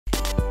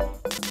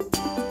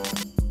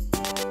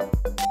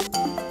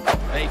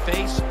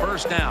face,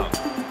 first down.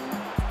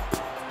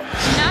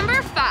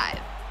 Number 5.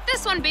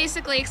 This one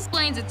basically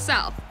explains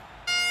itself.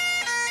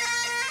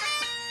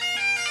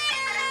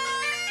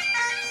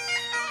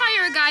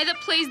 Hire a guy that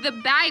plays the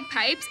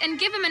bagpipes and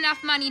give him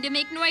enough money to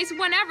make noise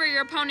whenever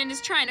your opponent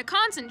is trying to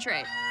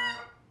concentrate.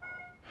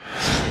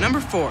 Number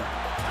 4.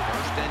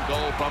 First and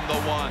goal from the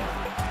 1.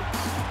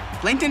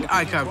 Blatant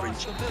eye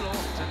coverage.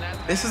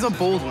 This is a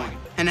bold one,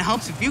 and it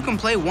helps if you can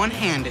play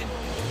one-handed.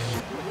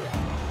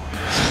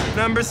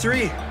 Number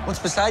 3. What's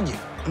beside you?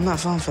 I'm not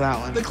falling for that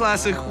one. The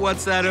classic,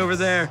 what's that over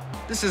there?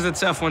 This is a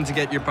tough one to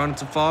get your opponent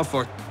to fall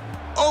for.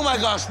 Oh my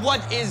gosh,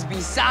 what is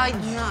beside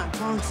you? I'm not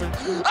falling for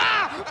that.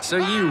 Ah! So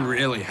you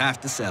really have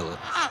to sell it.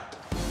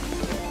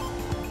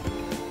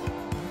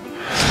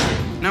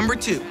 Number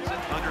 2.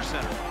 Under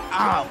center.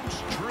 Ouch.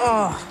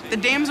 Oh, the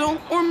damsel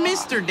or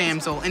Mr.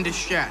 Damsel in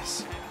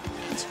distress.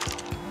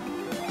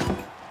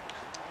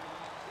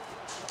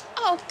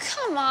 Oh,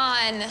 come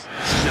on.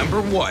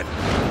 Number 1.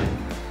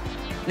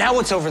 Now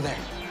what's over there?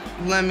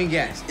 Let me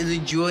guess. Is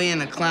it Julie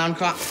in a clown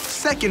costume?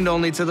 Second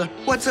only to the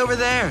what's over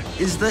there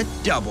is the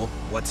double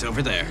what's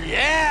over there.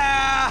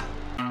 Yeah!